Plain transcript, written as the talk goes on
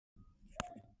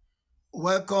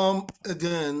Welcome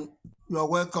again. You are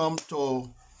welcome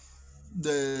to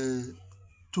the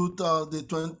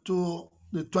 2022,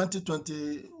 the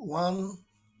 2021,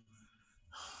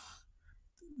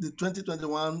 the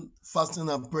 2021 fasting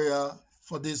and prayer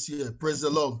for this year. Praise the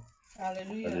Lord.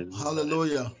 Hallelujah.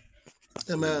 Hallelujah.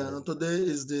 Amen. And today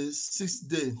is the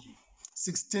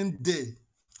 16th day.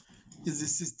 Is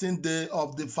the 16th day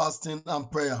of the fasting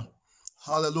and prayer.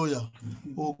 Hallelujah.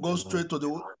 We'll go straight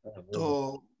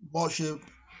to worship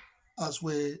as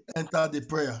we enter the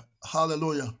prayer.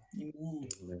 Hallelujah.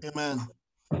 Amen.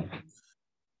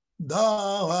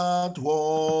 Thou art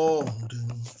worthy,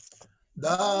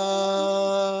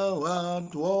 thou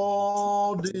art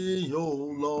worthy, O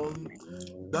Lord.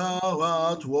 Thou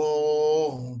art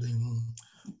worthy,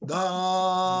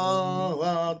 thou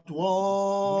art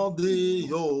worthy,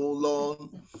 O Lord.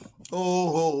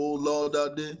 Oh Lord,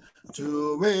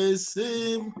 to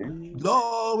receive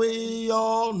glory,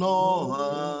 honor,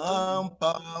 and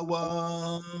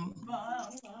power.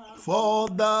 For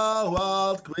thou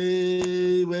art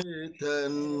created,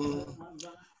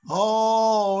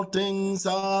 all things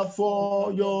are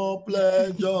for your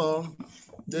pleasure.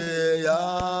 They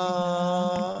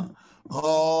are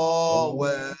all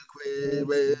well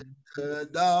created.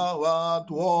 Thou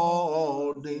art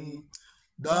worthy.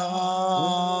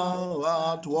 Thou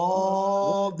art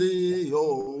worthy,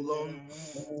 O Lord.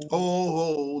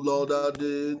 O Lord,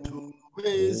 to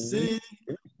receive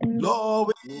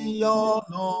glory,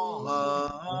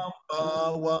 honor, and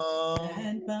power.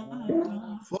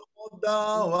 For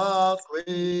thou art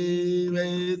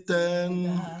created,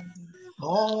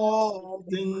 all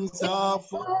things are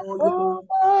for your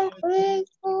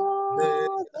They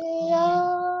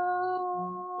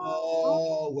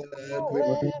all were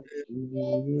created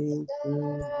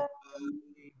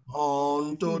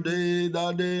unto thee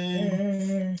that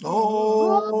day.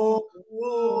 Oh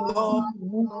Lord,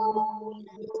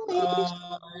 I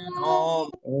come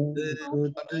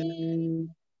that day.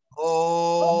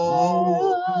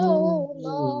 Oh,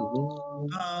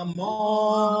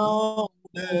 among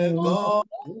the gods,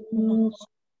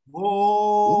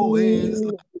 who is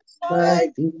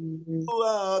like you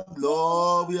are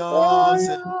glorious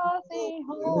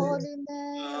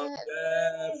and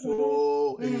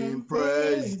therefore in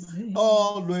praise,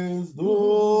 always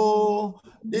do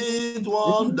it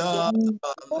wonders.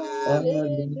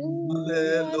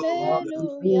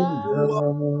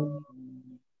 Hallelujah.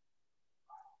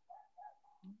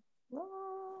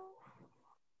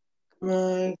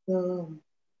 My God.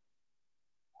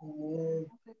 We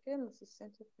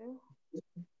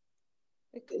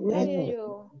can hear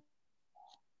you.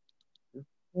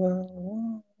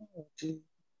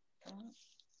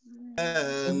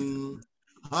 And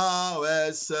how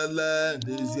excellent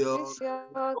is your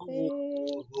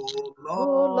name,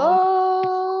 Oh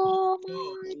Lord,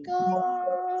 my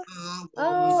God,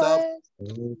 wonderful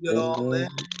your name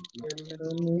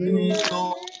in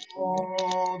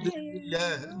all the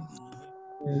earth.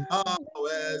 How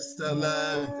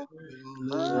excellent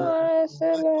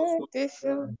is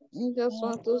your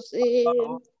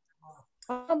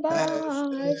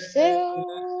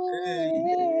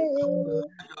name.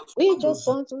 I just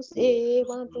want to say,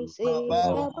 we just want to say,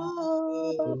 Baba,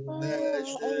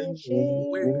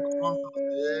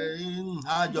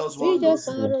 I just we want to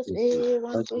just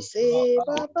want to say,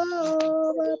 Baba,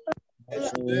 I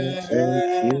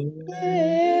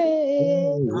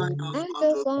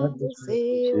just want to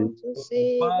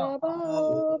say,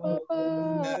 Baba,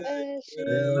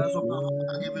 Let's open our mouth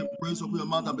and give him praise. Open your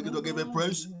mouth and begin to give him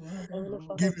praise.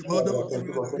 Give him honor.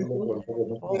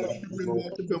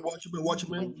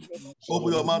 Worship him.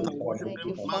 Open your mouth and worship Thank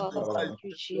you, him. Father. Magnify Thank him.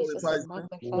 you, Jesus. Glorify I his name.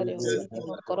 magnify the Yes, Almighty,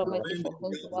 Lord God Almighty, for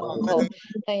whom you are, oh let God. them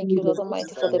Thank you, Lord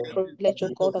Almighty, for the privilege, oh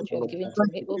God, that you have given to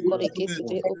me, oh God, again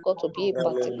today, oh God, to be a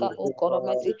partaker, oh God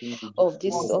Almighty, of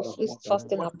this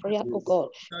fasting and prayer, oh God.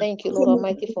 Thank you, Lord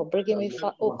Almighty, for bringing me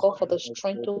far, oh God, for the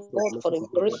strength, oh God, for the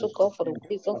grace, oh God, for the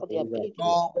wisdom, for the ability,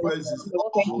 all praises.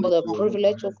 for the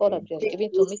privilege, oh God, that you have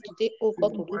given to me today, oh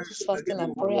God, to do this fasting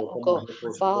and prayer, oh God.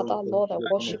 Father, Lord, I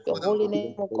worship your holy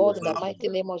name, oh God, in the mighty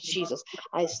name of Jesus.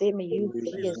 I say, may you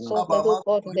be exalted, oh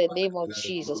God, in the name of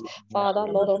Jesus. Father,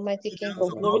 Lord Almighty, King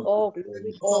of glory, all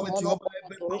glory, all honor, all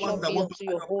adoration be unto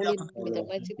your holy name, in the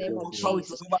mighty name of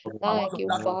Jesus. Thank you,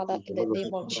 Father, in the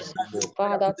name of Jesus.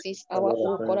 Father, this hour,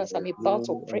 oh God, as I'm about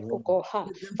to pray, oh God,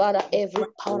 Father, every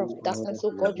power of darkness,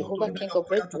 oh God, Jehovah King of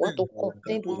Bread, want to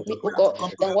contend with me, oh God,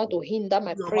 that want to hinder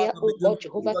my prayer, oh God,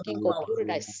 Jehovah King of Glory,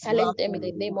 I silence them in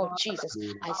the name of Jesus.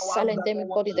 I silence them,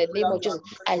 God, in the name of Jesus.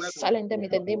 I silence them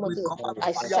in the name of Jesus.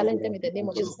 I silence them in the name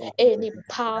of Jesus. Any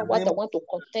power that want to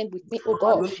contend with me, oh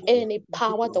God, any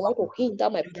power that want to hinder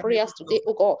my prayers today,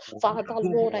 oh God, Father,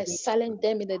 Lord, I silence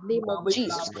them in the name of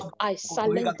Jesus. I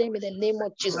silence them in the name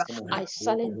of Jesus. I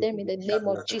silence them in the name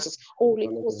of Jesus. Holy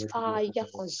Ghost fire,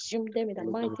 consume them in the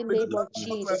mighty name of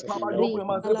Jesus.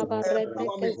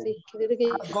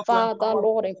 Father,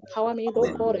 Lord, empower me,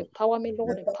 Lord God, empower me,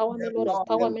 Lord, empower me, Lord,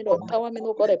 empower me, Lord, empower me,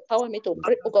 Lord God, empower me to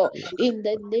pray, oh God, in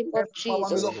the name of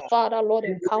Jesus. Father, Lord,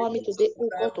 empower me today, oh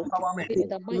God, to pray in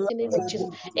the mighty name of Jesus.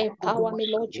 Empower me,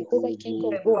 Lord, Jehovah, King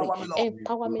of Glory.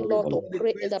 Empower me, Lord, to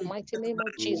pray in the mighty name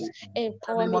of Jesus.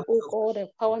 Empower me, oh God,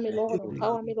 empower me, Lord,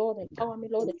 empower me, Lord, empower me,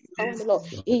 Lord, empower me, Lord,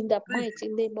 in the mighty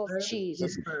name of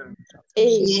Jesus.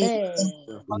 Amen.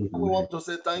 We want to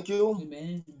say thank you.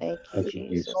 Amen. Thank you,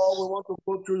 Jesus. Lord, we want to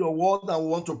go through your word and we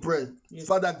want to pray. Yes.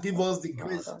 Father, give us the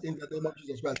grace Father. in the name of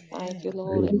Jesus Christ. Thank you,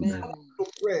 Lord. Amen. To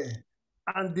pray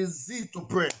and the zeal to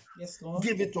pray. Yes, Lord.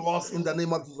 Give it to us in the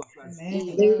name of Jesus Christ.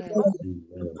 Amen.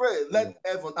 Amen. Pray, let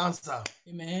heaven answer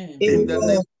Amen. in the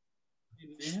name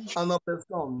Amen. and of the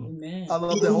Son Amen. and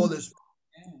of the Holy Spirit.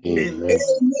 Amen.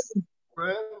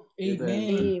 Pray. Amen.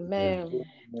 Amen.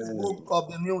 The book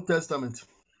of the New Testament.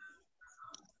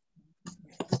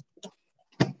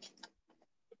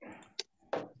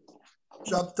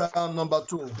 Chapter number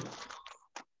 2.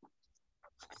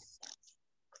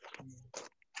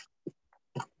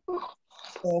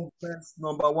 From verse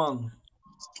number 1.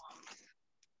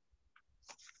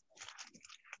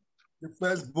 The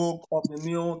first book of the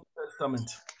New Testament.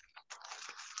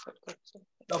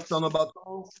 Chapter number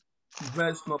 2,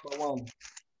 verse number 1.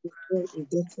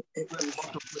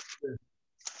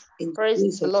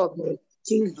 Praise the Lord.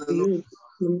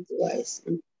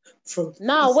 From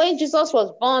Now, when Jesus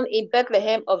was born in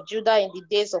Bethlehem of Judah in the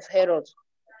days of Herod.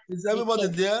 Is everybody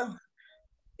king. there?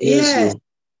 Yes.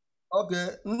 Okay.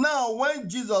 Now, when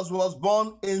Jesus was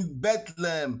born in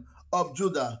Bethlehem of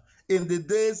Judah in the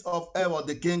days of Herod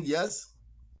the king, yes?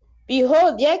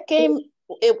 Behold, there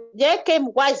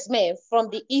came wise men from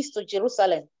the east to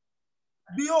Jerusalem,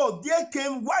 Behold, there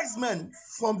came wise men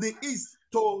from the east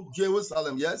to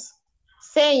Jerusalem, yes?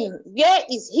 saying, where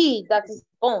is he that is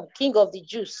born, King of the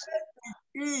Jews?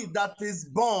 He that is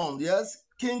born, yes,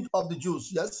 King of the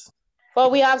Jews, yes? For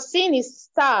we have seen his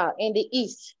star in the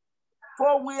east,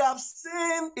 For we have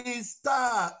seen his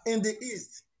star in the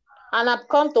east, and have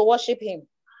come to worship him.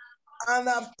 and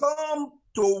have come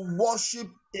to worship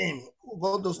him.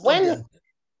 Go to stop When, there.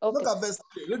 okay. Look at verse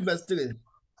 3. Read verse 3.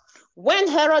 When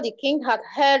Herod the king had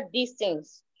heard these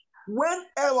things, When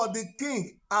Herod the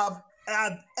king had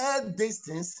heard these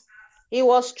things, he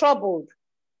was troubled,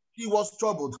 he was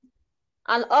troubled,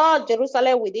 and all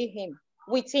Jerusalem with him.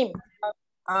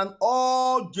 and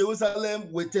all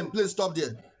Jerusalem with him. Please stop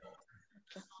there.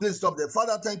 Please stop there.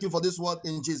 Father, thank you for this word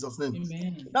in Jesus' name.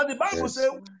 Amen. Now the Bible says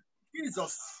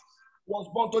Jesus was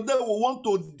born. Today we want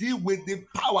to deal with the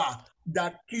power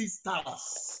that kills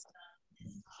stars.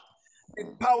 The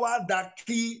power that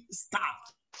kills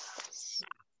stars.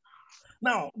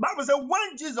 Now, Bible says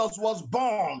when Jesus was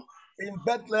born in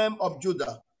Bethlehem of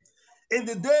Judah, in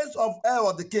the days of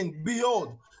Herod the king,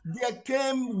 behold, there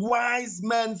came wise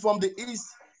men from the east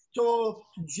to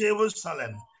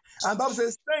Jerusalem. And Bible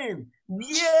says, saying,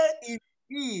 where is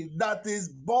he that is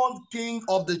born king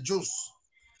of the Jews?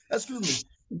 Excuse me.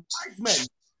 Wise men,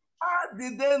 how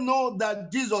did they know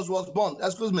that Jesus was born?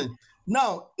 Excuse me.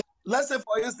 Now, let's say,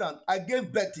 for instance, I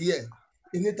gave birth here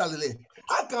in Italy.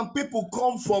 How can people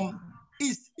come from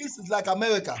east? East is like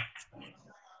America.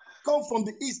 Come from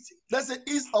the east. Let's say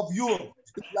east of Europe,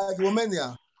 like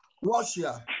Romania,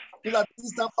 Russia, in that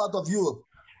eastern part of Europe.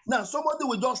 Now, somebody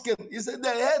will just came. He said they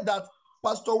heard that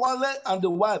Pastor Wale and the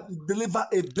wife deliver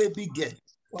a baby girl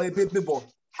or a baby boy.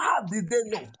 How did they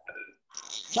know?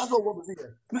 That's what we see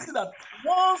here. We see that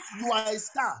once you are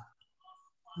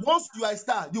a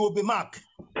star, you will be marked.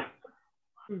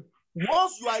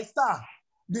 Once you are a star,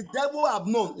 the devil have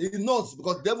known. He knows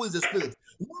because the devil is a spirit.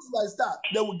 Once you are a star,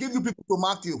 they will give you people to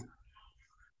mark you.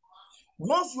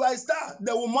 Once you are a star,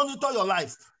 they will monitor your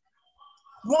life.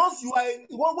 Once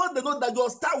they know that your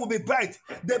star will be bright,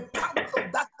 the powers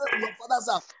of darkness in your father's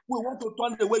house will want to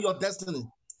turn away your destiny.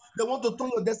 They want to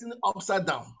turn your destiny upside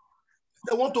down.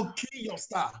 They want to kill your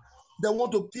star. They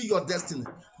want to kill your destiny.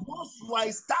 Once you are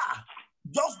a star,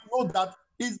 just know that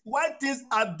why things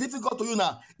are difficult to you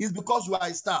now is because you are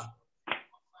a star.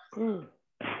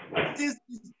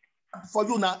 for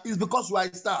you now is because you are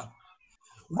a star.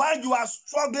 Why you are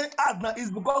struggling hard now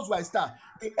is because you are a star.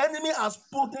 The enemy has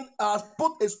put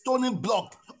a stoning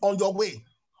block on your way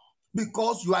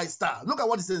because you are a star. Look at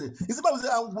what he says. He said,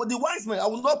 the wise man, I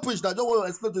will not preach that. I don't want to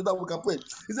explain to you that we can pray.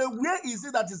 He said, where is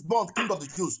it that is born, King of the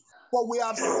Jews? For we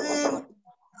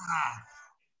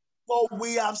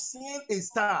have seen a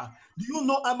star. Do you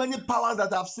know how many powers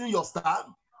that have seen your star?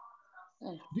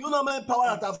 Do you know how many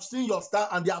powers that have seen your star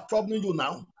and they are troubling you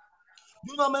now?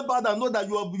 Do you know how many powers that know that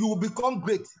you will become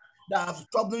great that are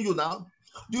troubling you now?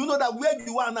 Do you know that where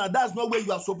you are now, that's not where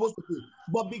you are supposed to be?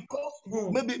 But because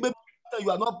maybe you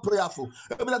are not prayerful,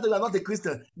 maybe that you are not a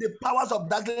Christian, the powers of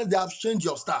darkness, they have changed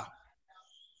your star.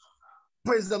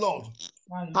 Praise the Lord.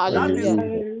 Hallelujah.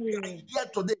 That is here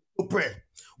today to pray.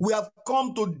 We have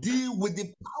come to deal with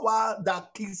the power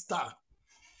that kills star,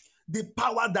 the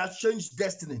power that changed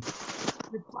destiny,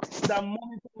 the power that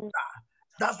monitors star.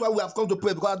 That's why we have come to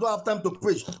pray, because I don't have time to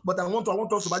preach. But I just want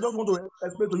to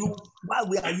explain to you why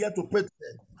we are here to pray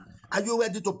today. Are you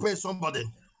ready to pray, somebody?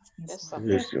 Yes, sir.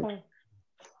 Yes, sir.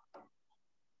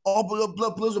 Open your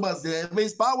blood, close your mouth. There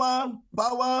is power,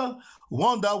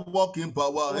 wonder walking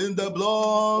power in the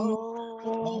blood.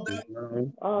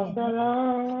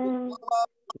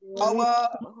 Power,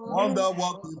 wonder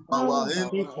walking power in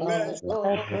the blood.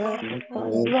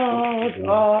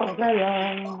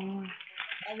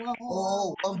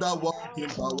 Oh, wonder walking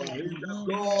power in the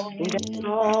blood.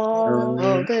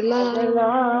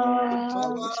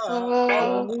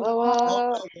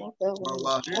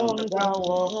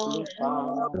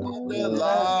 Oh, the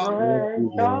Lamb,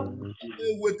 power,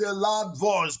 with a loud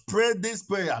voice, pray this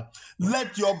prayer.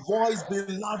 Let your voice be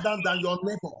louder than your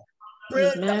neighbor.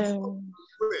 Pray that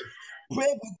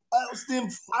pray with lasting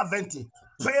fervency.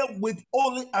 Pray with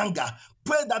holy anger.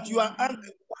 Pray that you are angry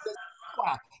with the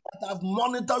power that have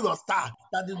monitored your star,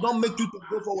 that did not make you to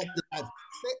go forward in life.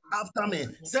 Say after me.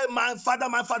 Say, my Father,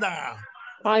 my Father.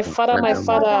 my Father, my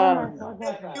Father.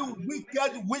 Every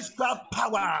wicked witchcraft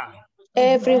power.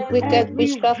 Every wicked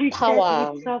witchcraft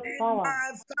power In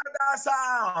my Father's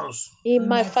house. in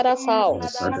my Father's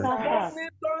house,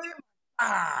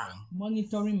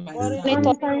 Monitoring my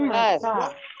monitoring my life. What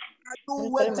are you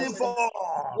waiting for?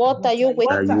 What are you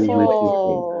waiting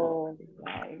for?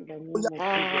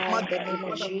 In In the name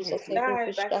of Jesus, every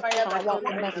witchcraft power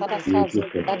in my Father's house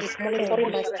that is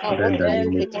monitoring my star, what are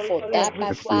you waiting for? Die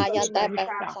by fire, die by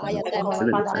fire, die by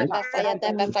fire, die by fire,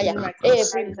 die by fire.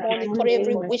 Every monitor,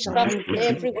 every witchcraft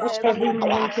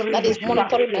power that is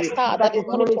monitoring my star, that is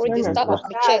monitoring the star of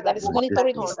Michelle, that is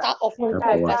monitoring the star of my children,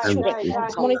 that is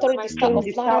monitoring the star of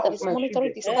Lara, that is monitoring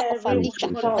the star of Alicia,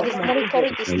 that is monitoring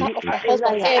the star of my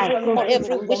husband,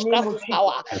 every witchcraft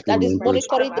power that is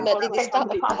monitoring the star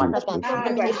of my husband,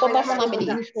 from the Boba family,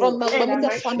 from my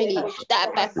Mamita family,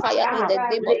 that by fire in the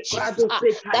name of Jesus,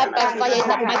 that by fire in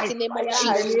the mighty name of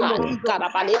Jesus,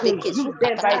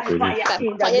 by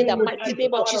fire in the mighty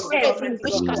name of Jesus, every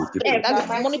witchcraft spirit that is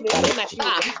monitoring my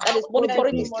star, that is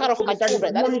monitoring the star of my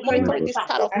children, that is monitoring the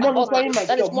star of my husband,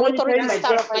 that is monitoring the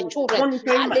star of my children,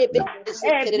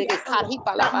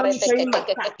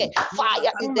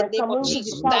 fire in the name of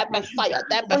Jesus, die by fire,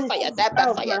 die by fire, die by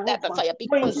fire, die by fire, be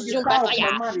consumed by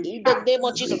fire in the name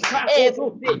of Jesus.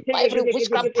 Every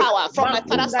witchcraft power from my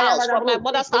father's house, from my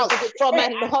mother's house, from my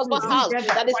husband's house,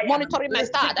 that is monitoring my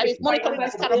star, that is monitoring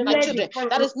the star of my children,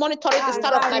 that is monitoring the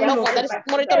star of my loved one, that is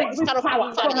monitoring the star of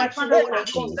my family. Holy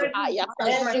Ghost fire,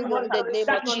 consume in the name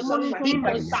of Jesus. Be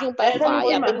consumed by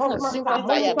fire, be consumed by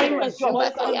fire, be consumed by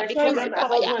fire, be consumed by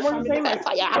fire, by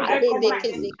fire.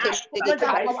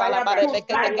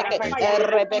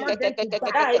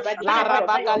 La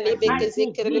rabaka lebeke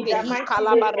zikirebe hi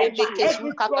kalaba rebeke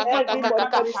zuka kaka kaka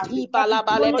kaka ibala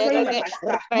bale bege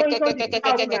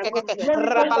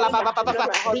rabala baba baba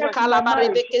hi kalaba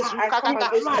rebeke zuka kaka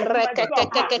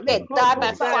rekekekeke die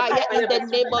by fire in the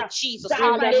name of Jesus.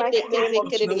 Halebeke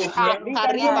zikirebe ha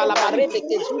kariba la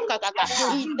rebeke zuka kaka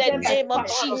in the name of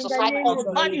Jesus. I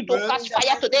command you to catch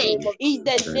fire today in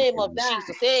the name of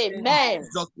Jesus. Amen.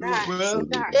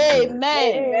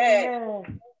 Amen.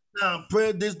 Now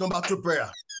pray this number 2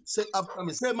 prayer. Say after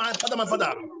me. Say, my Father, my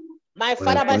Father. My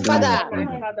Father, my Father.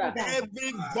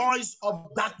 Every voice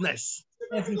of darkness.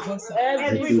 Every voice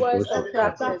of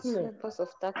darkness.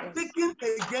 Speaking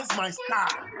against my star.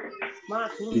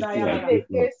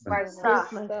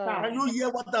 Can you hear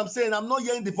what I'm saying? I'm not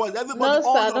hearing the voice. Everybody, no,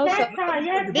 sir, no, sir.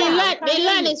 The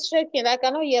line is shaking. I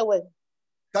cannot hear well.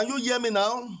 Can you hear me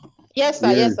now? Yes,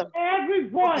 sir. Yes, sir. Every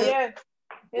voice.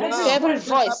 Every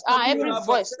voice. Every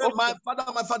voice. My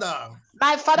Father, my Father.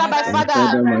 My Father, my My Father.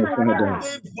 Father, my Father.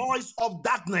 Every voice of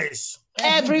darkness.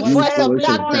 Every voice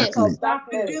of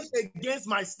darkness. Speaking against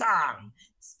my star.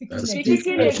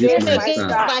 Speaking against my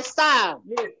star.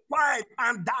 Quiet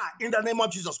and die in the name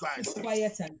of Jesus Christ. Be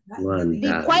quiet and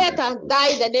Be quiet and die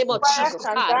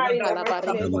in the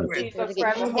name of Jesus.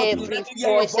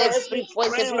 Every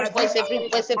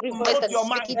voice that is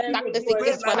speaking darkness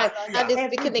against my life and is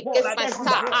speaking against my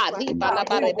star.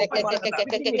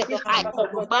 I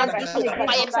command you to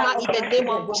quiet now in the name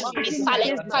of Jesus. Be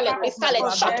silent, silent, be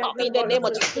silent. Shut up in the name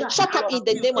of Jesus. Shut up in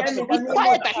the name of Jesus. Be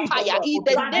quiet by fire in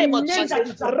the name of Jesus. Be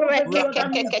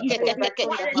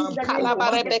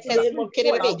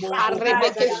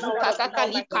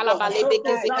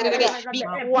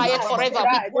quiet forever,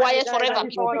 be quiet forever,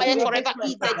 be quiet forever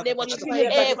in the name of Jesus.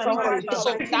 Every voice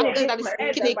of darkness that is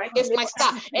speaking against my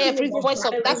star, every voice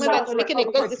of darkness that is speaking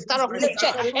against the star of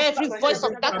Rachel, every voice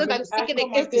of darkness that is speaking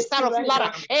against the star of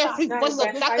Lara, every voice of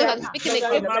darkness that is speaking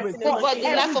against the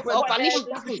life of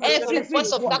Alicia, every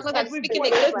voice of darkness that is speaking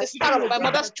against the star of my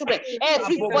mother's children,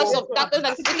 every voice of darkness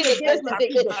that is speaking against the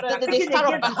star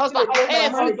of my husband,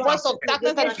 every voice of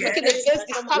darkness that is speaking against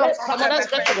the star of my mother's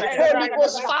grandchildren, Holy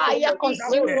Ghost fire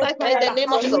consume right now in the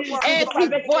name of Jesus. Every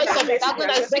voice of darkness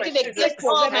that is speaking against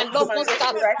all my loved ones, be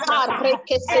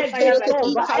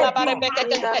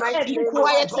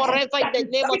quiet forever in the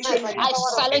name of Jesus. I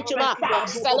silence you now. I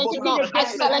silence you now. I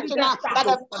silence you now by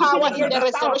the power in the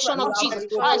resurrection of Jesus.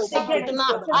 I silence you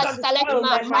now. I silence you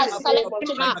now. I silence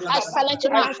you now. I silence you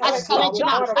now. I silence you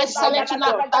now. I silence you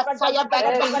now. By fire, by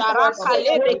thunder.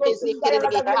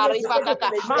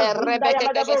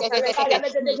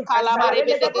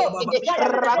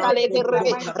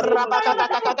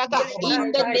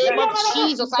 In the name of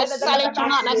Jesus, I silence you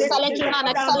now. I silence you now.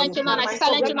 I silence you now. I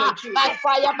silence you now. By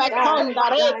fire, by thunder.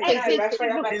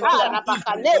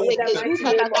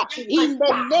 In the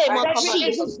name of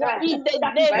Jesus. In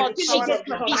the name of Jesus.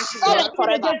 Be silent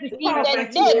forever. In the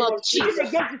name of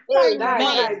Jesus.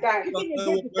 Amen.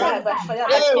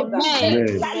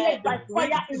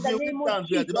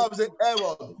 The Bible says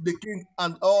Aaron, the king,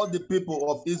 and all the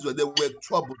people of Israel, they were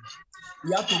troubled.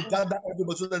 You have to gather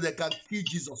everybody so that they can kill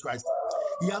Jesus Christ.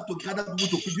 You have to gather people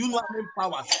to kill you. You know how many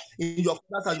powers in your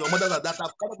fathers and your mothers that have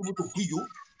gathered people to kill you?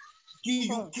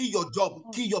 Kill your job,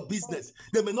 kill your business.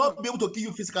 They may not be able to kill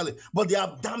you physically, but they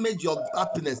have damaged your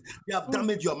happiness. They have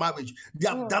damaged your marriage. They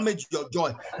have damaged your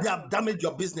joy. They have damaged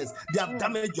your business. They have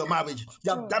damaged your marriage. They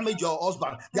have damaged your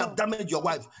husband. They have damaged your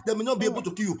wife. They may not be able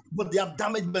to kill you, but they have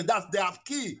damaged. They have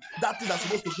killed that thing that's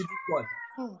supposed to give you joy.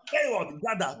 Everyone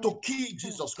gather to kill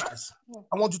Jesus Christ.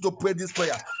 I want you to pray this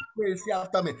prayer. Pray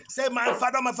after me. Say, my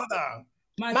Father, my Father.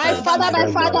 My Father, my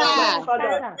Father.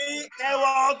 Every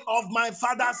error of my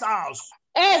father's house.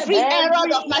 Every error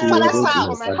of my father's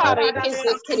house.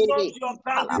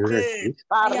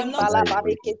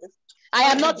 I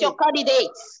am not your candidate.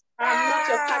 I'm not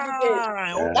your candidate.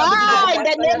 In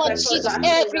the name of Jesus,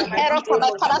 every error from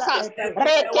my father's house.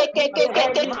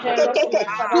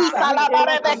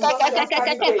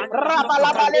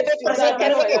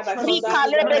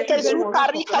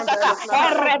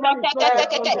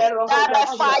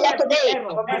 Fire today.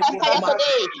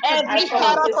 Every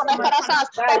error from my father's house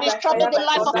that is troubling the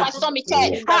life of my son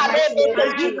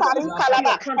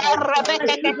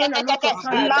Michael.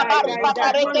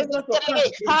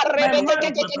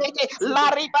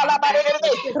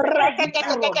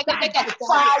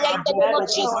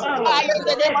 Fire in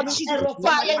the name of Jesus.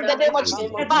 Fire in the name of Jesus.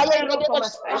 Fire in the name of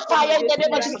Jesus. Fire in the name of Jesus. Fire in the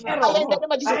name of Jesus. Fire in the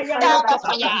name of Jesus. Die by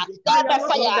fire. Die by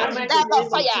fire. Die by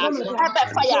fire. Die by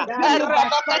fire.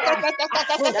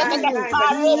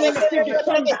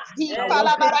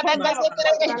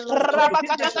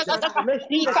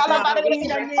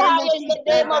 Fire in the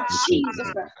name of Jesus.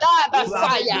 Die by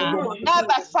fire. Die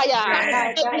by fire.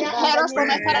 Every hair from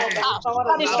my father's house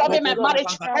that is troubling my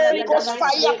marriage. Holy Ghost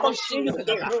fire consume it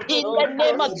today. In the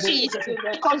name of Jesus. Be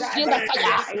consumed by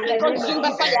fire. Be consumed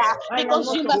by fire. Be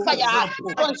consumed by fire.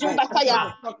 Be consumed by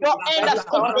fire. Your end has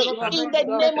come today. In the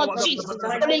name of Jesus.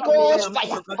 Holy Ghost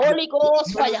fire. Holy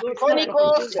Ghost fire. Holy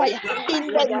Ghost fire.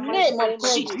 In the name of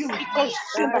Jesus. Be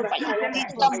consumed by fire. In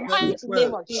the mighty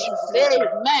name of Jesus.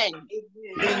 Amen.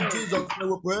 In Jesus' name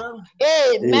we pray.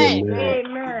 Amen.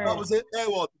 The Bible says,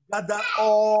 gather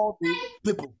all the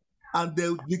people and they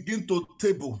begin to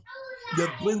table. They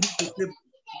bring it to table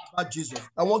about Jesus.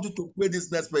 I want you to pray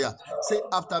this next prayer. Say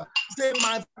after me. Say,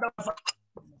 my Father.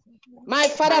 My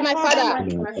Father, my Father.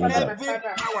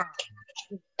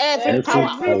 Every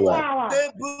power.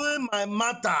 Tabling my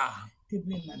matter.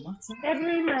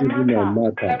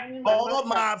 All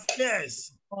my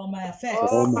affairs. all my affairs.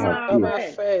 all my all my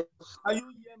affairs. affairs. Are you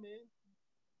hear me?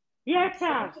 Yes,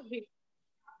 sir.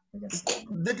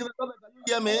 Can you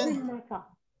hear me?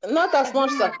 Not as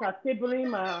much, sir.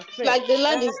 Like the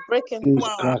line is breaking.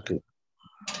 It's cracking.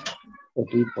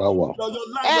 Every power.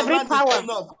 Every power.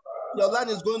 Your line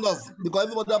is going off because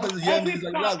everybody else is hearing me. It's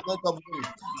like your line is going off.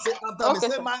 Say after me. Okay,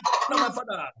 Say sir. my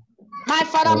father. My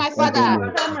father, my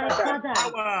father.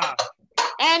 Power.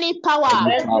 Any power.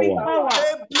 Power.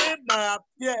 Blame my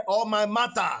affair or my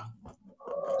matter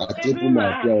I table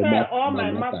my affair or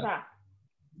my matter.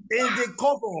 in the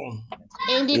coven.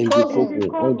 In the In the coven. coven,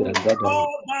 all the gathering.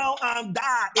 Fall down and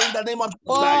die in the name of Jesus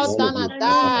Fall Christ. down and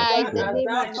die in the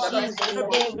name of Jesus.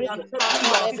 Every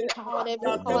power, every power, They every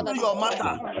are power that tabling your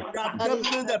matter. They are that is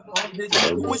tabling the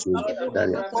wish. giving my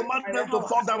matter Command them to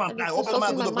fall down and and die. is Open my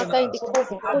insulting my good matter in the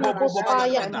coven. Holy Ghost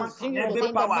fire consume you today every in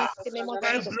the power. mighty name of I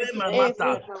Jesus. blame my Every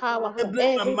matter. power, I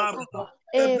blame my every marriage. power,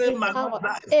 I blame every my power,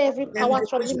 life. every In power the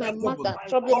troubling my Christian coven. matter,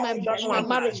 troubling Fall down my and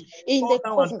marriage die. in Fall the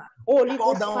down and coven. die. Holy Fall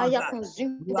Ghost down and fire die.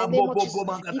 consume in the name of Jesus.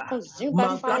 Be consumed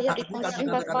by fire, be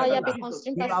consumed by fire, be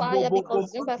consumed by fire, be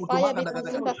consumed by fire, be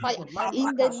consumed by fire.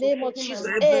 In the name of Jesus,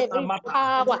 every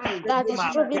power that is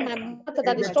troubling my matter,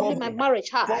 that is troubling my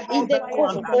marriage, in the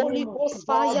coven, Holy Ghost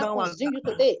fire consume you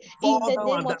today. In the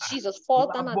name of Jesus,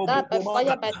 fall down and die by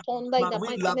fire, by thunder, in the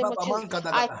mighty name of Jesus.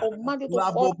 I command you to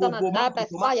fall down and die by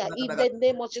fire. In the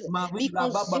name of Jesus, be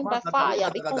consumed by fire,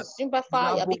 be consumed by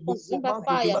fire, be consumed by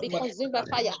fire, be consumed by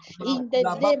fire. In the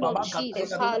name of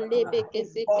Jesus,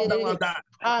 Fall down and die.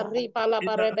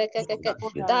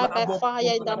 die by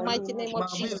fire in the mighty name of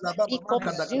Jesus. Be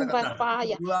consumed by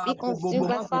fire, be consumed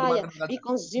by fire, be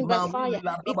consumed by fire,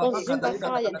 be consumed by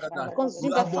fire, be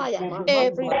consumed by fire.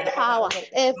 Every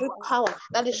power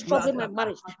that is troubling my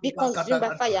marriage, be consumed by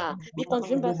fire, be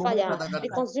consumed by fire, be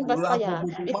consumed by fire,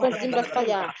 be consumed by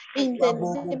fire. In the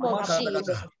name of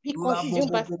Jesus, be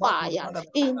consumed by fire.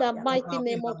 In the mighty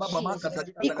name of Jesus,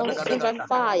 be consumed by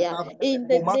fire. In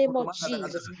the name of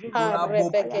Jesus, in the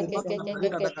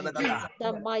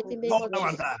mighty name of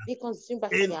Jesus, be consumed by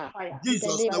In fire. In the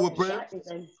Jesus' name name we of pray.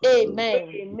 Jesus.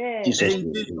 Amen. Jesus' In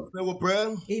name. Jesus' name we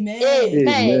pray. Amen. Amen.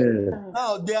 Amen.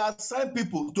 Now they are assigned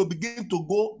people to begin to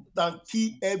go and kill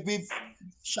every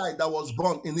child that was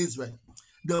born in Israel.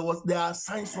 They are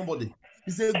assigned somebody.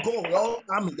 He said, go, all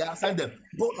army, they assigned them.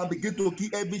 Go and begin to kill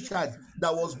every child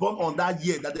that was born on that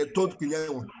year that they told King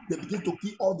Aaron. They begin to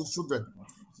kill all the children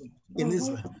in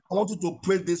Israel. I want you to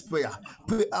pray this prayer.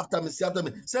 Pray after me. Say after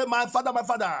me. Say, my father, my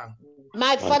father.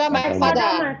 My father, my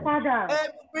father.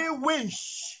 Every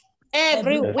wish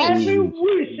Every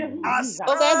wish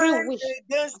assigned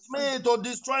against me to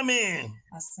destroy me,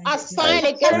 assigned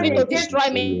against me to destroy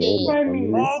me, or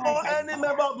any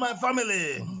member of my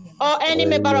family, or any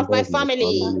member of my family.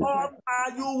 what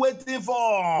are you waiting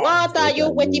for? What are you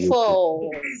waiting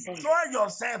for? Destroy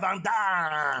yourself and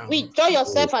die. Withdraw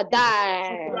yourself and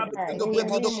die.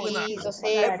 Begin to pray now. Jesus,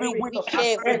 every witch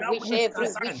that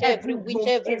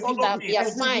be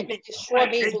assigned to destroy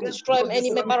me, to destroy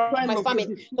any member of my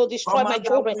family, to destroy my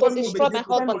children, to destroy my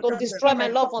husband, to destroy my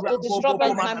loved ones, to destroy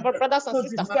my brothers and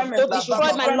sisters, to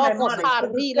destroy my loved ones.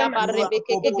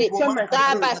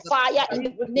 Die by fire in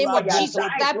the name of Jesus.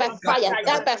 Die by fire,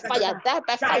 die by fire, die by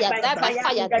fire, die by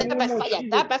fire, die by fire,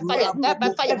 die by fire, die by fire,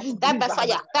 die by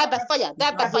fire, die by fire,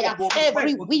 die by fire.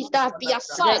 Every witch that be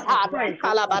assigned,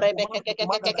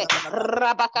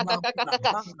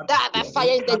 die by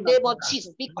fire in the name of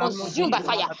Jesus. Be consumed by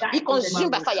fire, be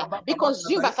consumed by fire, be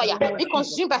consumed by fire, be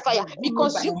consumed by fire, be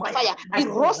consumed by fire, be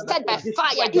roasted by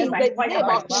fire in the name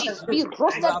of Jesus. Be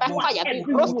roasted by fire, be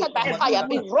roasted by fire,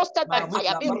 be roasted by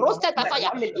fire, be roasted by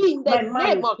fire in the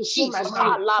name of Jesus.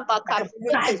 Fire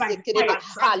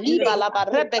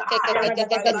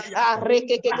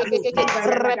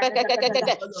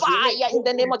in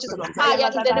the name of Jesus. Fire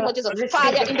in the name of Jesus.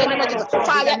 Fire in the name of Jesus.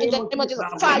 Fire in the name of Jesus.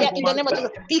 Fire in the name of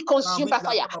Jesus. Be consumed by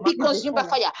fire. Be consumed by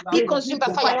fire. Be consumed by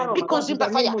fire. Be consumed by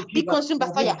fire. Be consumed by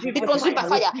fire. Be consumed by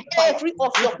fire. Every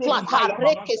of your plant,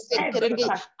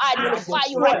 I nullify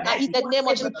you right now in the name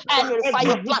of Jesus. I nullify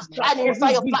your plans. I nullify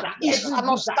your plan. It shall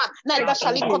not stand. Neither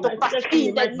shall it come to pass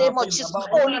in the name of Jesus.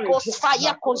 Holy Ghost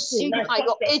fire consume you and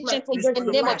your agent in the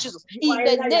name of Jesus. In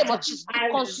the name of Jesus, be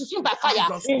consumed by fire.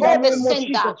 God the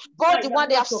sender, God the one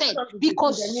they have sent, be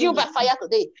consumed by fire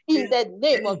today. In the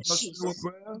name of Jesus.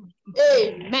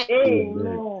 Amen.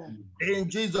 In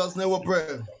Jesus' name we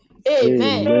pray.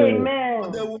 Amen.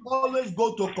 They will always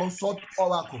go to consult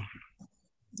oracle.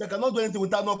 They cannot do anything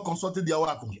without not consulting the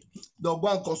oracle. They'll go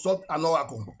and consult an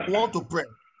oracle. You want to pray?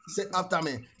 Say after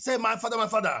me. Say, my father, my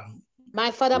father.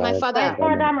 My father, my father.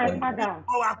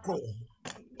 Oracle.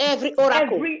 every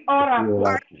oracle every oracle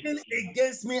fighting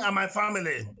against me and my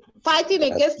family. fighting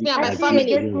against me and my fighting family.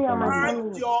 against me and my Fight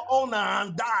family. your owner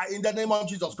and die in the name of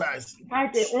Jesus Christ.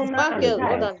 Fight the owner Fight and your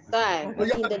die. own and die Oh,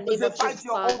 yeah, in the name say, of fight Jesus,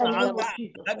 your Father. In the owner and name of die.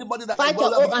 Jesus. Anybody that Fight is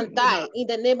your bothered own with and die in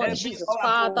the name of every Jesus,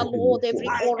 Father, oracle, Lord. Every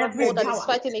fight oracle that is power,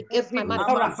 fighting against my every marriage,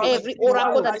 and my oracle, family, every every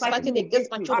oracle power that is fighting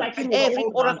against my children, fight fighting your every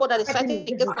against owner, oracle that is fighting fighting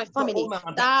against my against your family, owner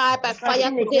and die. die by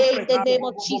fire fighting today against in my the name family.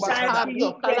 of Jesus. Die through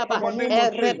your flesh in the name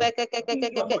of Jesus. Through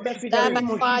your flesh in the Die by name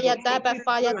of fire, Jesus. die by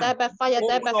fire, die by fire,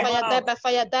 die Open by your fire, die mouth. by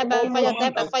fire, die In the by name fire, of die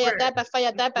by Jesus. fire, Pray. die by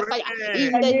fire, die by fire.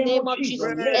 In In the the name name of of Jesus.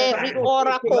 Jesus, Yes, every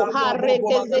oracle,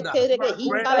 hareke zekerege,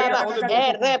 hikalaba,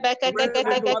 rebeke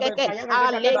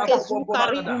aleke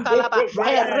zukari kalaba,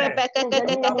 rebeke in the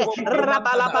name of Jesus.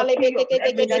 rabalaba Through your lebeke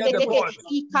flesh in the name of Jesus.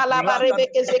 ikalaba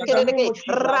rebeke In the name zekerege, of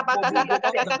Jesus.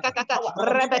 rabakakakakakakaka, Power.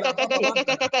 rebeke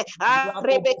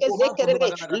rebeke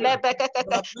zekerege, lebeke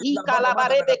ikalaba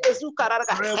rebeke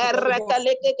zukaraga, Pray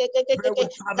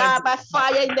with die fervency. by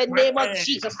fire in the name of Pray.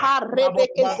 Jesus.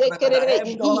 Rebeke zekerege,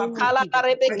 In the name of ikalaba Jesus.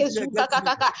 rebeke Fighting against me.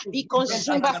 zukakakaka, be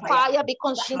consumed by fire, be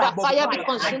consumed by fire, be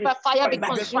consumed by fire, be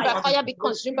consumed by fire, be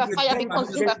consumed by fire, be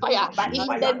consumed by fire.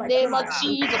 In the name of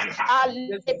Jesus.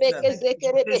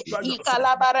 Destroy yourself.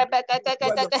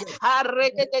 Destroy yourself.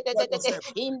 Destroy yourself.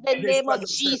 In the name Destroy of yourself.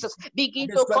 Jesus, begin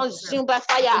to Destroy yourself. consume by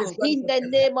fire. Destroy In the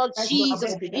yourself. name of Fight your Jesus,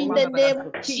 flesh in the in name the of name Jesus.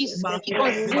 of Jesus, be In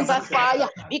the name consumed of by Jesus. fire,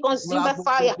 be consumed by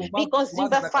fire, be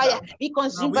consumed by fire, be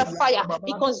consumed by fire,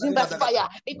 be consumed by fire,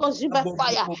 be consumed by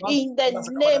fire. In the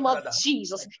name of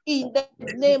Jesus, in the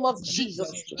name of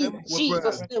Jesus, Jesus' in name we pray.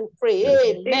 Jesus' name we pray.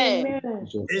 Amen. Amen.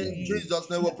 In Jesus'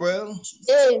 name we pray.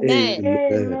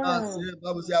 Amen. That's Amen. it.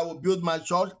 Bible says, I will build my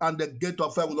church and the gate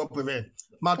of hell will not prevail.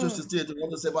 Matthew 16, you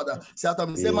want to say, Father. Say after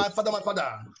me, say, my father, my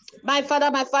father. My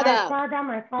father, my My father, father,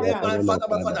 my Say, father. my father,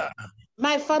 my father.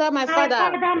 my father, my My father,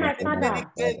 father, my Any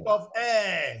father. gate of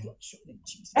hell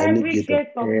Every gate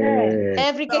of hell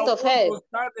every that gate of want hell to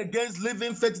stand against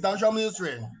living faith international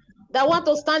ministry. that want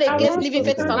to stand I against want Living to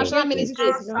Faith stand International against living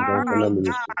Ministries, faith in the ministry.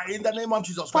 Die in the name of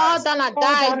Jesus fall Christ. down and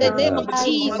Fall die in down the and name of die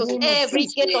in the Jesus. name of Every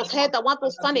Jesus. gate of hell that want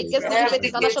to stand against Living Faith Every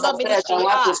gate International of hell that Ministry,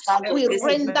 want to stand we against the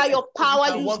render your power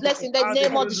I want to useless in the stand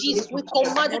name of against Jesus. living We I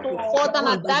command you want to to fall down stand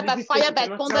and the die by living faith fire, by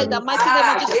thunder international in the mighty name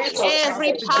ministry. of Jesus. gate of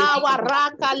Every hell. power,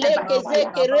 raka Die by leke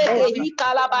fire. zeke reke Every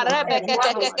hika laba rebe That every keke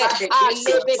want to power keke stand against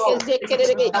your alebe ke church. zeke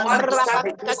reke That want to stand raba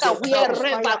against kaka your we die are church. by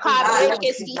reba fire in ka the name of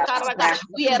reke Die si Jesus. karaga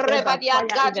we are Die reba by they are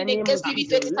fire in the guarding name of against Living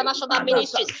Faith Jesus. International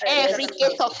Ministries. Every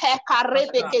gate of hell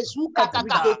karebe ke zuka Every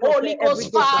kaka gate of Holy every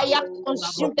Ghost gate of fire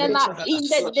consume them now in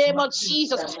the name of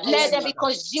Jesus. Let them be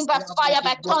consumed by fire,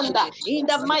 by thunder in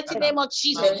the mighty name of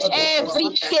Jesus. Every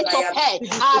gate of hell,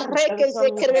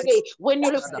 when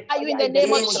you fire you in the in the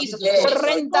name of name gate of of Jesus, Jesus. hell.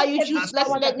 render Not you every useless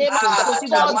power in the that is name of trying to Jesus.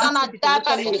 continue the Fall down living and faith die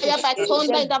by international fire, ministry. by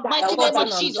thunder in Just the die, mighty fall name of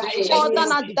down and Jesus. die in the Fall name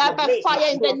down of and die Jesus. by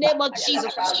fire in the name of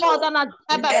Jesus. Fall down and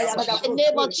die by fire in the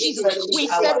name of Jesus. We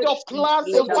set your plans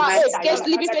In of the fire mighty against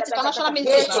name. Living Faith International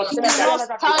Ministry. Gate of It will hell. not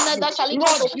stand and that shall it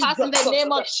come Lord to pass in the Jesus,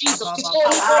 name of Jesus. Holy power,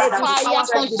 Ghost Ah, every fire power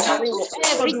set from the that consume marine, door. from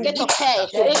every the gate of witch, hell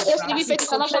against Living Faith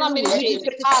International concerning the Ministry.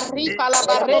 living faith Arika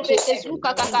labarebe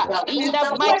kezuka kaka. In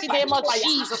the mighty name of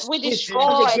Jesus, we we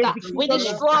stand destroyed, against the we demonic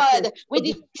destroyed, battle we to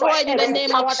destroy destroyed in the every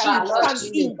name of power that is Jesus.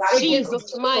 standing In against the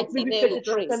Jesus' church of mighty living name faith we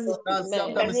pray. international ministry.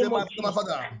 In the Amen. name of My Jesus.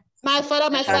 father. My father,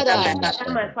 my Father, father,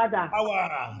 my My Father,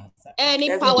 Power. any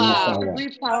every power power every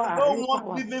I power, don't every want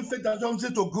power living faith and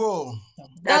something to grow. that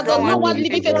that don't does not want want living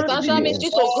Living faith Faith to want International living grow. Ministry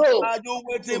faith. to What grow. are you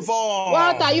waiting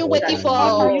What for? are you waiting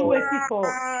What are you for? waiting for?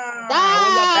 Die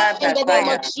Die in by the name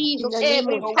of fire. In Jesus. the name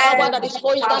Every of power Jesus. that is Every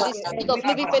going down power the that speed of Every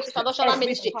Living power, Faith International every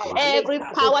Ministry. power, Every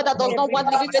power that does not every want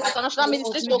Living Faith power International of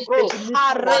Ministry to living grow. faith in this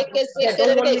power. They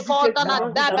don't want living Fall faith down to and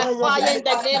grow. die They by don't want the fire in living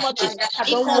the faith name of to Jesus. I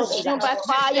Be don't want consumed by let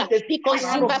fire. the Be fire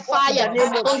consumed by of God in fire. the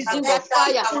name Be of consumed Jesus. by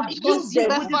fire. Be Consume consumed them.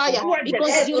 by We fire. destroy Be them.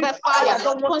 consumed Every by power fire. that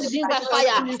don't Be want consumed living by faith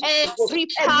fire. ministry to grow. Every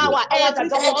Every power, power that every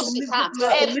don't want to forces, live to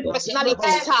every lift up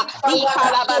personalities,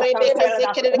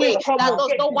 we come that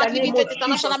does against not in the want Living name Faith of Jesus.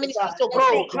 International Ministries to Every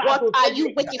grow. cloud What to are send you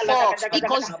it. waiting for? Be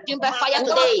consumed by fire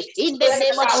today. In the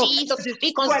name of Jesus,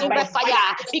 be Destroyed consumed by by fire.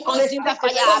 fire. Be They consumed by set the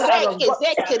fire. thunder of Reke God.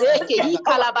 zeke reke hi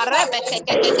kalabarebe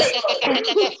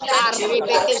kekekekekekeke.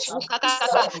 Arebeke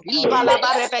zukakakaka. Liba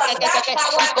labarebe kekekeke.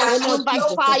 Be In the name of consumed by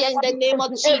Jesus. fire in the name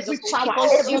of Jesus. Be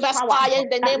consumed Every by power fire in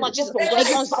the that name is of supposed Jesus. to go, Be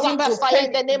every power consumed by to fire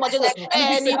in send the name of Jesus. living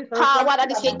Any faith international power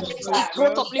that is ministry. against the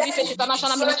growth of Living Faith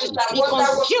International Ministry be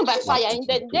consumed by fire in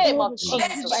the name of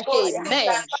Consumed Jesus. by fire.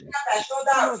 Amen.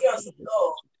 Name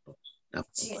of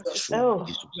Jesus. Oh,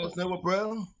 Just never pray.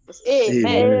 Amen.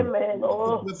 amen.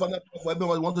 Oh, Pray for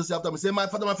everyone who want to say after me. Say, my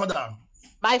father, my father.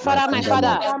 My father, my my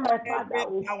father, father, my Every father.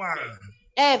 Oh, power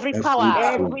every power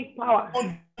every power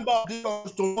on of this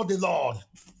church to know the Lord.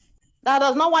 That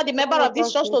does not want the member of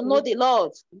this church to know the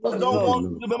Lord. That don't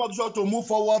want the member of the church to move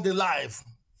forward in life.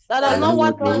 That does not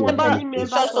want the member of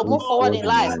this church to move forward in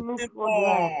life.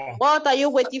 What are you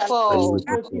waiting for?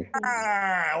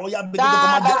 Die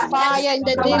by fire in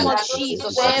the name of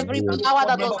Jesus. Every power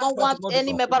that does not want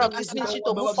any member of this ministry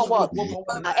to move forward.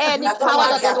 Any power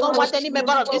that does not want any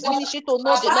member of this ministry to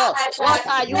know the Lord. What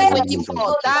are you waiting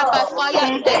for? Die by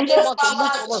fire in the name of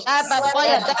Jesus. Die by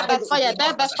fire, die by fire,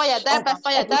 die by fire, die by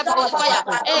fire, die by fire.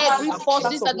 Every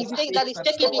forces that is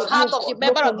taking the heart of the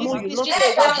member of this ministry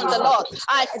away from the Lord.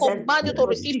 I command you to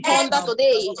receive thunder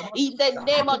today. In the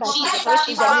name of Jesus.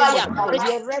 Receive fire,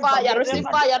 receive fire, receive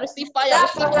fire, receive fire,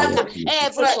 receive fire.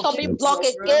 Every stumbling block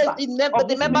against the member of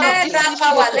this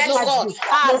ministry to know God.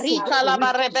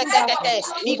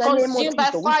 Be consumed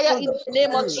by fire in the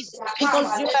name of Jesus. Be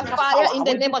consumed by fire in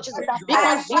the name of Jesus. Be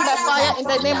consumed by fire in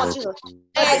the name of Jesus.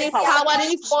 Any power,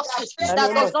 any forces that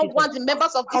does not want the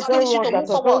members of this ministry to move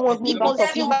forward, be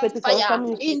consumed by fire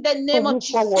in the name of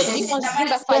Jesus. Be consumed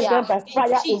by fire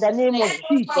in the name of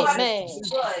Jesus. Amen.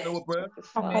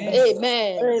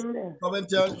 Amen.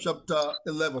 Corinthians chapter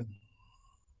 11.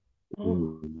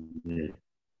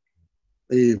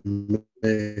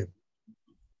 Amen.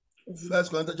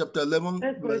 First Corinthians chapter 11.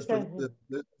 Verse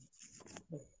 23.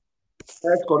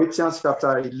 1 Corinthians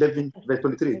chapter 11, verse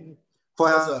 23. For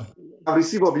I have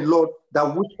received of the Lord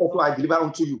that which also I deliver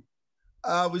unto you.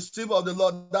 I received of the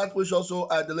Lord that which also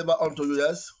I deliver unto you,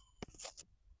 yes.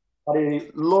 The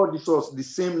Lord Jesus, the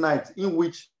same night in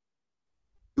which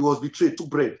he was betrayed, took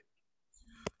bread.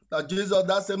 That Jesus,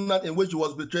 that same night in which he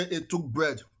was betrayed, he took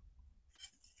bread.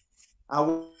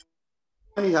 And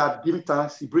when he had given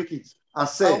thanks, he broke it and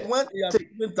said, and when he had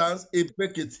given thanks, he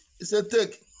broke it. He said,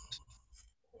 Take,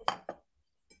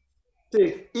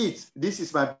 eat. This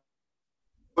is my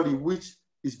body which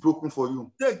is broken for you.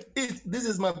 Take, eat. This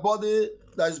is my body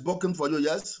that is broken for you,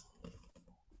 yes?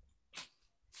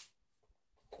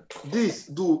 This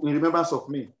do in remembrance of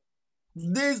me.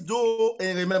 This do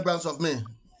in remembrance of me.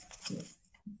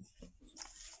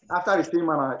 After the same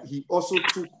manner, he also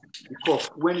took the cup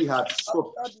when he had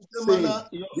supped, saying,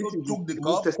 he also took the New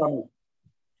cup Testament.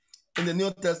 In the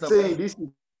New Testament. Saying,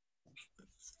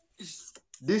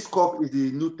 this cup is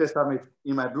the New Testament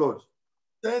in my blood.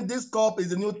 Saying, this cup is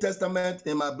the New Testament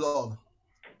in my blood.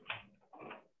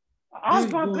 This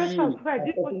do ye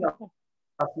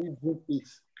as we drink it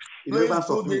in remembrance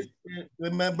of me. In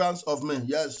remembrance of me,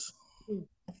 yes.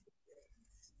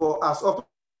 For as often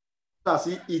as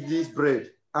ye eat this bread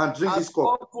and drink this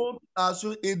cup, as often as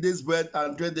you eat this bread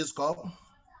and drink this cup,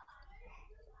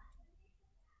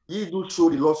 ye do show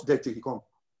the Lord's death till he comes.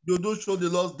 You do show the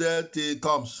Lord's death till he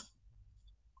comes.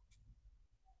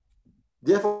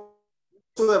 Therefore,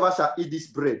 whosoever shall eat this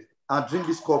bread and drink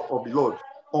this cup of the Lord,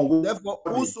 therefore,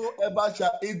 whosoever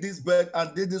shall eat this bread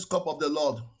and drink this cup of the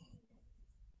Lord,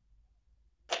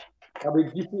 shall be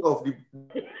guilty of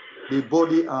the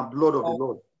body and blood of the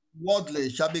Lord. Worldly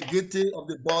shall be guilty of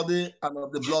the body and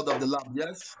of the blood of the Lamb.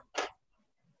 Yes.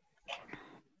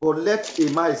 But let a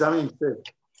man examine himself,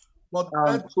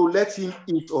 so let him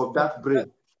eat of that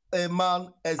bread. A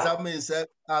man examine himself,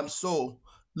 and so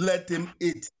let him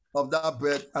eat of that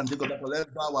bread and drink of that.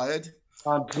 Let's bow our head.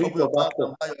 And drink of that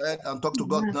cup. And talk to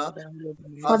God now.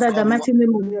 Father, the mighty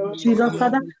name of Jesus,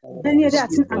 Father, any other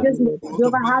sin against me,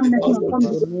 Jehovah, have mercy upon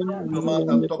me.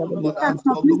 I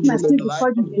complete my sin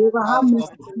before you, Jehovah, have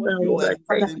mercy upon me.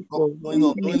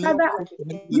 Father,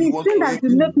 the sin that you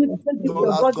make me to take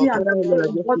your body and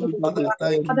your body, Father,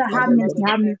 have mercy,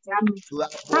 have mercy, have mercy.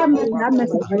 Have mercy, have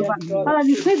mercy, Jehovah. Father,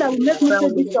 the sin that will make me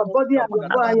take this your body and your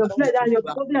blood and your flesh and your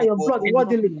body and your blood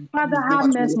worthily. Father, have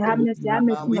mercy, have mercy, have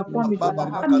mercy upon me.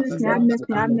 Have mercy, have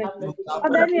mercy, have mercy.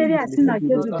 Father, any area I sin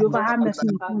against you, Jehovah, have mercy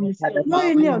upon me. No,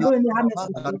 any or no, any, have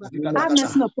mercy. Have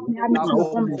mercy upon me, have mercy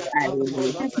upon me.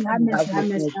 Mercy, have mercy, have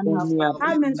mercy, have mercy.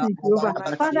 Have mercy, Jehovah.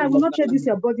 Father, I will not trade this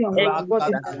your body on your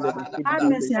body. Have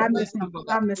mercy, have mercy,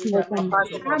 have mercy upon me.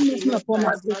 Have mercy upon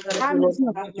my soul. Have mercy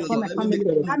upon my family.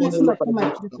 Have mercy upon my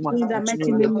children. In the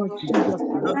mighty name of Jesus.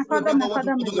 My Father, my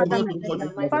Father, my Father, my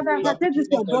Father. Father, I take this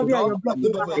your body and your blood.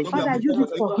 Father, I use it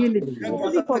for healing. I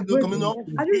use it for breaking.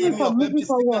 I use it for moving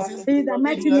forward. In the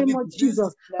mighty name of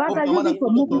Jesus. Father, I use it for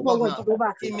moving forward,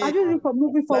 Jehovah. I use it for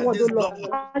moving forward, O Lord.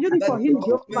 I use it for healing,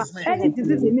 Jehovah. Any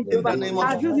disease in me, Jehovah,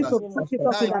 I use it to push it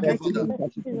up in the mighty name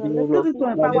of Jesus. Use it to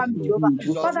empower me, Jehovah.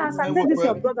 Father, as I take this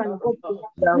your blood and your blood,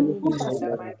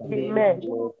 Amen.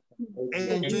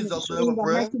 In Jesus' name In we the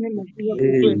pray. mighty name of Jesus,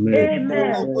 we pray.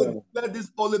 Amen. Let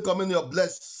this Holy Communion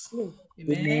bless. Amen.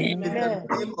 In the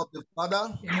name of the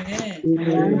Father, Amen.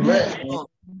 Amen. Son,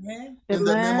 Amen. in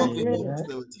the name of the Amen. Holy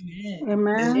Spirit.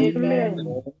 Amen. In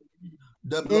Amen.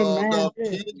 the blood Amen. of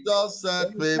Jesus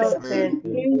set me free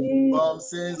Free from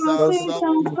sins from and sins and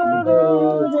sorrow.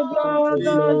 sorrow, the blood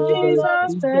of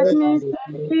Jesus set me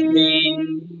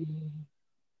free.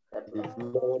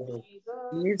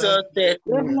 Jesus set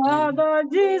The me blood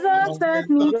of Jesus set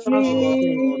me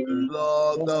free.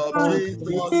 Blood of From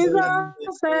Jesus set me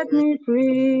Jesus set free. me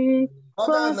free.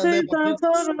 Father, in From the name sins of and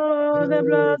Jesus. sorrow, the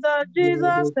blood of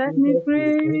Jesus set me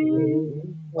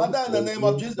free. Father, in the name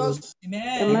of Jesus, Amen.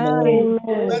 Amen.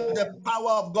 let the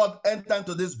power of God enter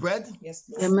into this bread. Yes,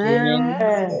 Lord. Amen.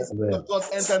 Let the Spirit of God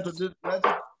enter into this bread.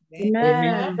 Amen.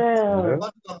 Amen. The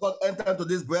blood of God enter into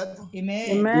this bread. Amen.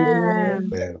 Amen.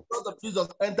 The blood of Jesus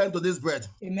enter into this bread.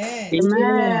 Amen.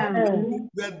 Amen.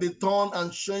 Bread be turned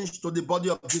and changed to the body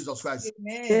of Jesus Christ.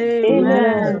 Amen.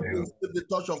 Amen. Receive the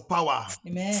touch of power,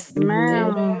 Amen.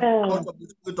 Amen. touch of the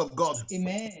Spirit of God,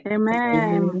 Amen.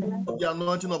 Amen. of the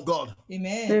anointing of God.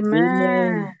 Amen.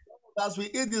 Amen. As we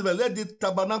eat this bread, let the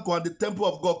tabernacle and the temple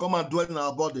of God come and dwell in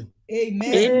our body.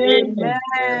 Amen. In the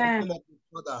Amen. name of the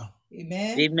Father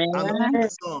Amen. and of the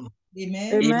Son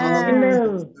Amen. and of the Amen.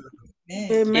 Holy Spirit.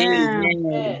 Amen.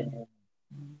 Amen.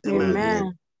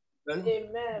 Amen.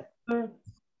 Amen.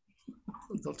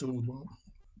 Talk to me, Lord.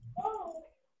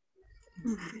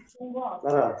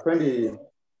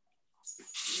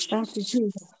 Thank you,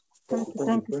 Jesus.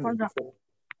 Thank you, Father.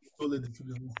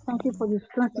 Thank you for the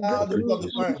strength you Now give to the me. blood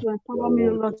of Thank you fire. for empowering me,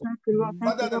 Lord. Thank you, Lord.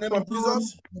 Thank Father, you, in the Lord, name for of empowering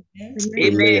Jesus, Amen. me.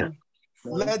 Amen.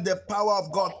 let the power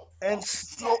of God and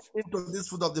flow into this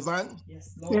food of divine.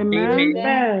 Yes, Lord.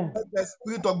 Amen. Let the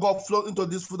Spirit of God flow into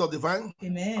this food of divine.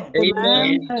 Amen.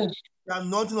 Amen. The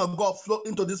anointing of God flow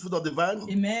into this food of divine.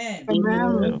 Amen.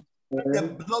 Amen. Let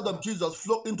the blood of Jesus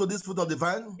flow into this food of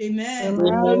divine. Amen.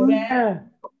 Amen.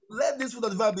 Let this food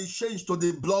of divine be changed to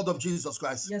the blood of Jesus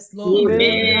Christ. Yes, Lord.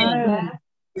 Amen.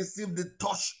 Receive the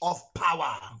touch of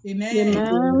power Amen.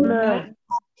 Amen.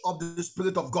 of the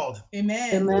Spirit of God,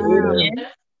 Amen. Amen.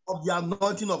 of the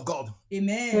anointing of God,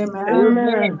 Amen.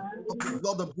 Amen. of the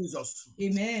blood of Jesus.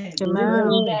 Amen.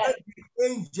 Amen. Let the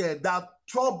angel that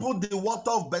troubled the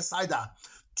water of Bethsaida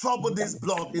trouble this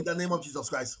blood in the name of Jesus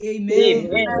Christ. Amen.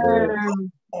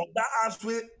 Or that as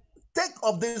we take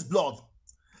of this blood,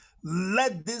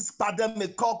 let this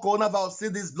pandemic call coronavirus see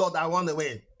this blood I want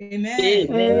away. Amen. Spirit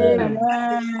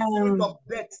Amen. of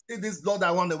death see this blood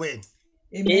I want away.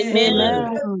 Amen.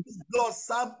 Amen. This blood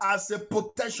serve as a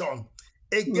protection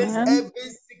against Amen. every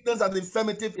sickness and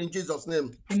infirmity in Jesus'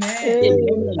 name. Amen.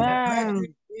 Let Amen.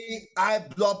 it be high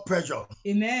blood pressure,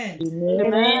 Amen.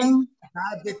 Amen.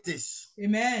 diabetes,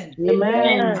 Amen.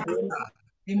 Amen. cancer,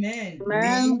 Amen. be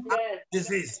Amen.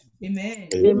 disease. Amen.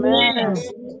 Amen.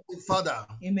 In the Father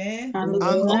Amen. And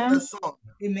and of the amen. Son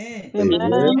Amen. and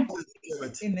Amen. of the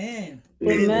Spirit. Amen. In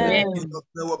Amen. Jesus'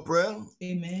 name we pray.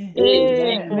 Amen.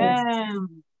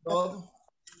 Amen. Lord,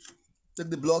 take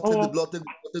the blood, take the blood,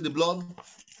 take the blood,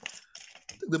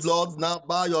 take the blood. Now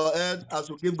bow your head as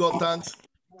you give God thanks.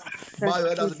 Thank Bow your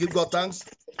head you, as you give God thanks.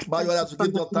 Bow your head as you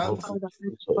give Father. God Thank you, thanks. Father.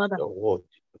 Thank you, Father. Your word.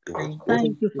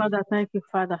 Thank you, Father. Thank you,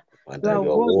 Father. You Father, are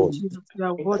your worthy, word. Jesus. You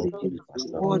are worthy, Jesus.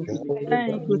 You are worthy.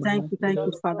 Pastor. Thank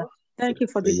you, Father. Thank you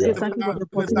for the grace. Give Thank you for the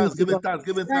him thanks, opportunity, give him Lord. thanks,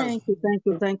 give him thanks.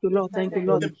 Thank you, Lord. Thank you,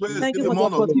 Lord. Give him praise, Thank you give for him the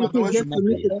honor, give him opportunity you adoration. gave to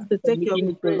me to take your take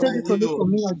this Holy Thank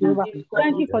Communion, you. Jehovah.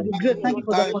 Thank you for the grace. Thank you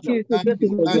for the Thank you, opportunity you thank gave to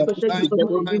you, me thank to you, take this thank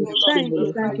Holy you, thank Communion. you,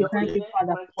 Lord. Thank you,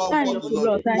 Father. You are Thank worthy, you, Lord.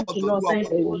 Lord. You Thank are you, worthy, Lord. you are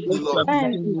Thank you, worthy, Lord.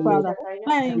 thank you, Father.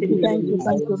 Thank you,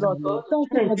 Lord.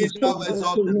 Thank you for Be the thou strength you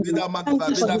gave to exalted, me, be Lord. thou Thank magnified,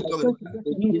 you be for thou the glorified. strength you gave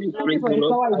to me. Thank you for the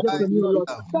power you gave to me, Lord.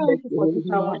 Hallelujah. Thank you for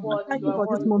this hour. Thank you for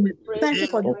this moment. Thank you In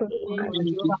for this moment,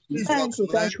 Jehovah. Jesus' name,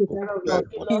 Thank you, Lord.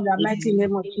 In the mighty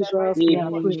name of Jesus, we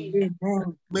are praying.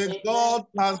 Amen. may God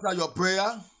answer your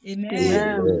prayer.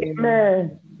 Amen.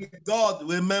 Amen. May God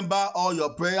remember all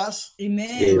your prayers.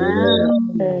 Amen.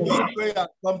 Amen. Your prayer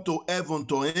come to heaven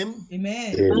to him.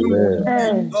 Amen.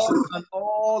 May God and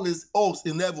all his hosts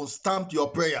in heaven stamp your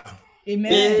prayer.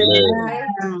 Amen.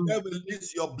 Amen. They will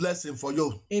release your blessing for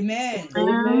you.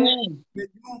 Amen.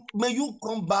 May you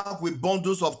come back with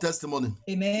bundles of testimony.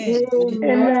 Amen.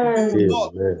 Amen.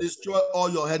 God destroy all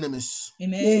your enemies.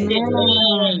 Amen.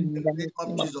 Amen. In the name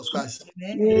of Jesus Christ.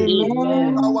 Amen.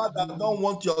 Amen. Power that don't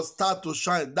want your star to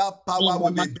shine, that power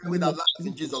will be buried alive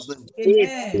in Jesus' name.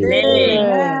 Amen.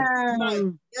 Tonight,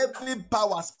 Amen. every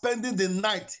power spending the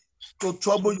night to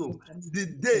trouble you, the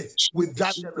day we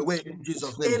drive them away in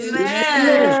Jesus' name.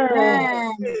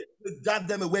 Amen. We drive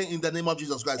them away in the name of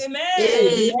Jesus Christ. Amen.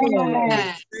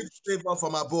 Receive favor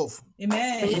from above.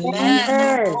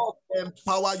 Amen. God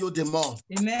empower you the more.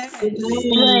 Amen. In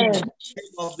the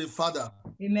name of the Father,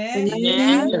 Amen.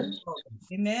 Amen.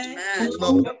 Amen. and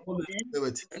of the Holy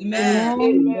Spirit. Amen.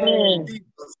 In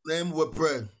Jesus' name we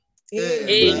pray.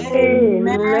 Amen.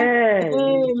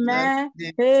 Amen.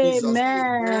 In Jesus' name.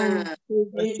 Amen.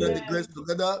 Let's share the grace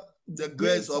together. The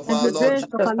grace of And our the Lord grace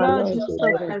Jesus, of our Lord Jesus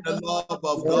the Christ, love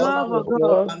of the God, love of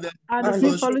God, and the and the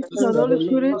sweet free fellowship fellowship of the of the Holy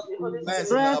Spirit,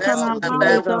 rest and rest and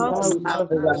abide with abide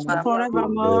with us us.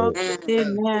 forevermore.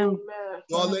 Amen.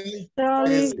 Surely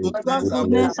His Surely goodness God's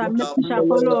and goodness mercy and shall mercy shall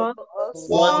follow us follow us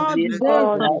all all the the days days of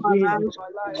of our lives,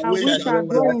 our and life. we We shall shall dwell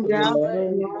dwell in in the the house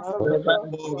house of the Lord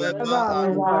forever forever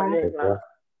and and ever. ever.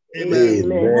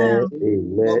 Amen.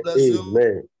 Amen. God bless you.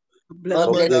 My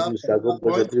God bless brother, you, sir. God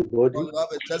bless point, everybody. or you have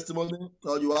a testimony,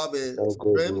 or you have a Thank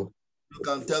God. dream, you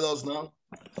can tell us now,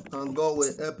 and God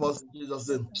will help us in Jesus'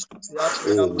 name. You have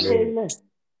a Amen.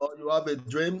 or you have a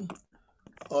dream,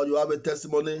 or you have a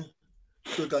testimony,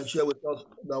 you can share with us.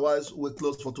 Otherwise, we're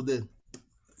closed for today.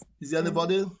 Is there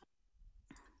anybody?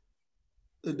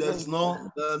 If there's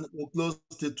no, then we'll close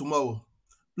till tomorrow.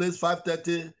 Please,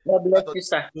 5:30. God bless you,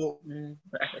 sir. And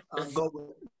God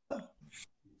will.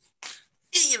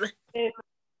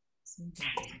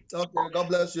 Okay, God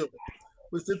bless you.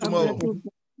 We'll see tomorrow.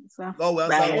 God will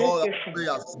answer all our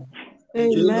prayers.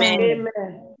 In Jesus' name. Amen.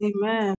 Amen.